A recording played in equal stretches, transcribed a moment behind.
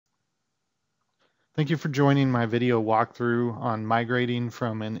Thank you for joining my video walkthrough on migrating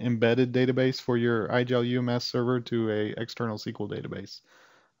from an embedded database for your IGEL UMS server to an external SQL database.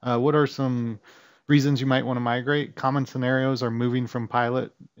 What are some reasons you might want to migrate? Common scenarios are moving from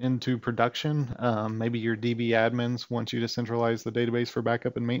pilot into production. Maybe your DB admins want you to centralize the database for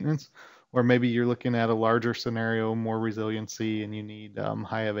backup and maintenance, or maybe you're looking at a larger scenario, more resiliency, and you need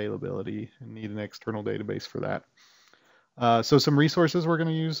high availability and need an external database for that. So some resources we're going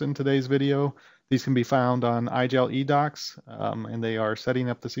to use in today's video. These can be found on IGEL eDocs, and they are setting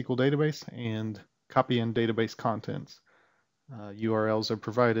up the SQL database and copying database contents. URLs are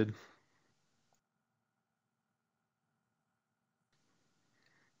provided.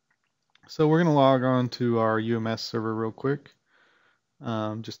 So we're going to log on to our UMS server real quick.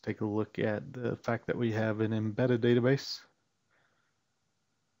 Just take a look at the fact that we have an embedded database.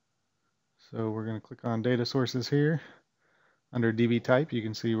 So we're going to click on data sources here. Under DB type, you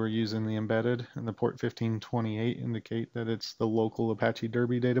can see we're using the embedded, and the port 1528 indicate that it's the local Apache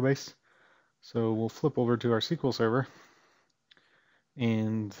Derby database. So we'll flip over to our SQL server,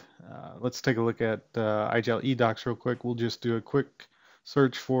 and let's take a look at IGEL eDocs real quick. We'll just do a quick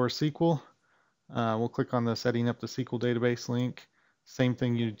search for SQL. We'll click on the setting up the SQL database link. Same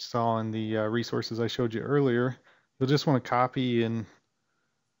thing you saw in the resources I showed you earlier. You'll just want to copy and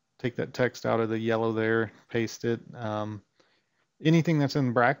take that text out of the yellow there, paste it. Anything that's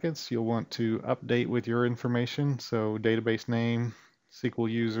in brackets, you'll want to update with your information. So database name, SQL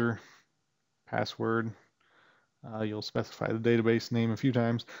user, password. You'll specify the database name a few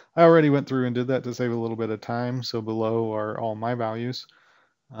times. I already went through and did that to save a little bit of time. So below are all my values.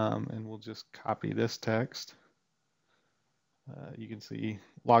 And we'll just copy this text. You can see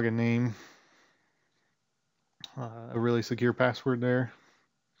login name, a really secure password there.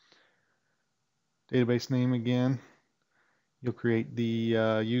 Database name again. You'll create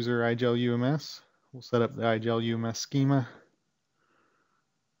the user IGEL UMS. We'll set up the IGEL UMS schema.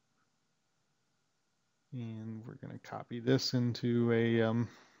 And we're going to copy this into a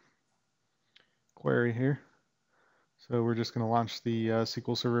query here. So we're just going to launch the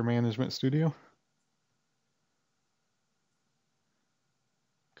SQL Server Management Studio.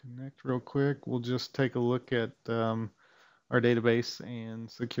 Connect real quick. We'll just take a look at our database and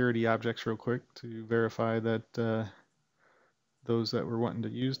security objects real quick to verify that those that we're wanting to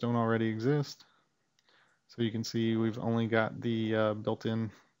use don't already exist. So you can see we've only got the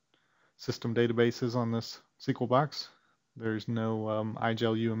built-in system databases on this SQL box. There's no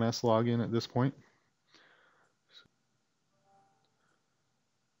IGEL UMS login at this point. So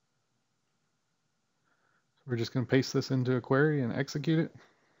we're just going to paste this into a query and execute it.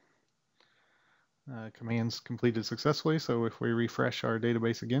 Commands completed successfully, so if we refresh our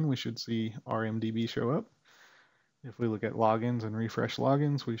database again, we should see RMDB show up. If we look at logins and refresh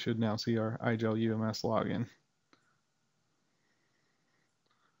logins, we should now see our IGEL UMS login.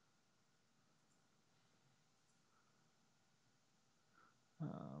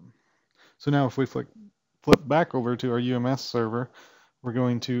 So now if we flip back over to our UMS server, we're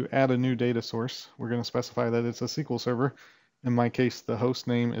going to add a new data source. We're going to specify that it's a SQL server. In my case, the host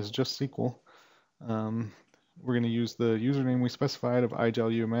name is just SQL. We're going to use the username we specified of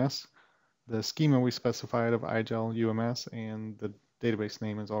IGEL UMS, the schema we specified of IGEL UMS, and the database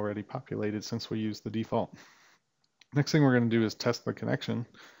name is already populated since we used the default. Next thing we're going to do is test the connection.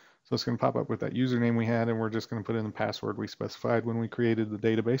 So it's going to pop up with that username we had, and we're just going to put in the password we specified when we created the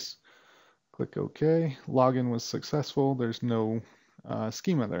database. Click OK. Login was successful. There's no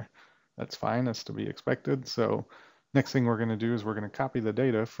schema there. That's fine. That's to be expected. So next thing we're going to do is we're going to copy the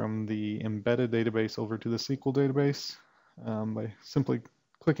data from the embedded database over to the SQL database by simply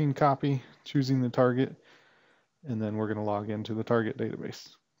clicking copy, choosing the target, and then we're going to log into the target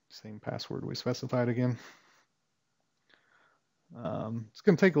database. Same password we specified again. It's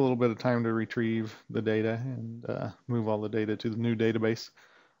going to take a little bit of time to retrieve the data and move all the data to the new database.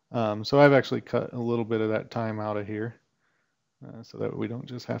 So I've actually cut a little bit of that time out of here so that we don't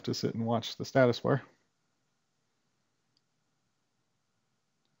just have to sit and watch the status bar.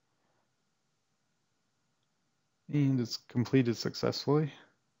 And it's completed successfully.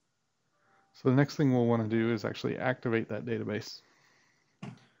 So the next thing we'll want to do is actually activate that database.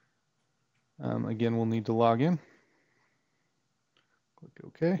 Again, we'll need to log in. Click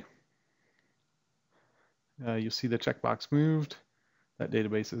OK. You'll see the checkbox moved. That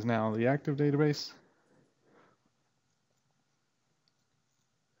database is now the active database.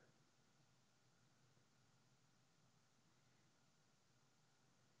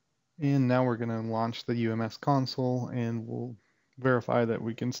 And now we're going to launch the UMS console and we'll verify that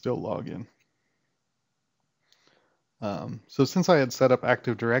we can still log in. So since I had set up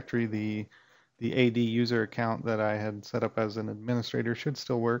Active Directory, the The AD user account that I had set up as an administrator should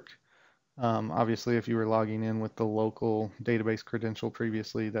still work. Obviously, if you were logging in with the local database credential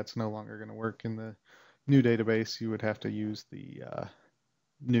previously, that's no longer going to work in the new database. You would have to use the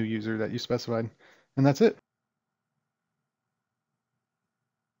new user that you specified. And that's it.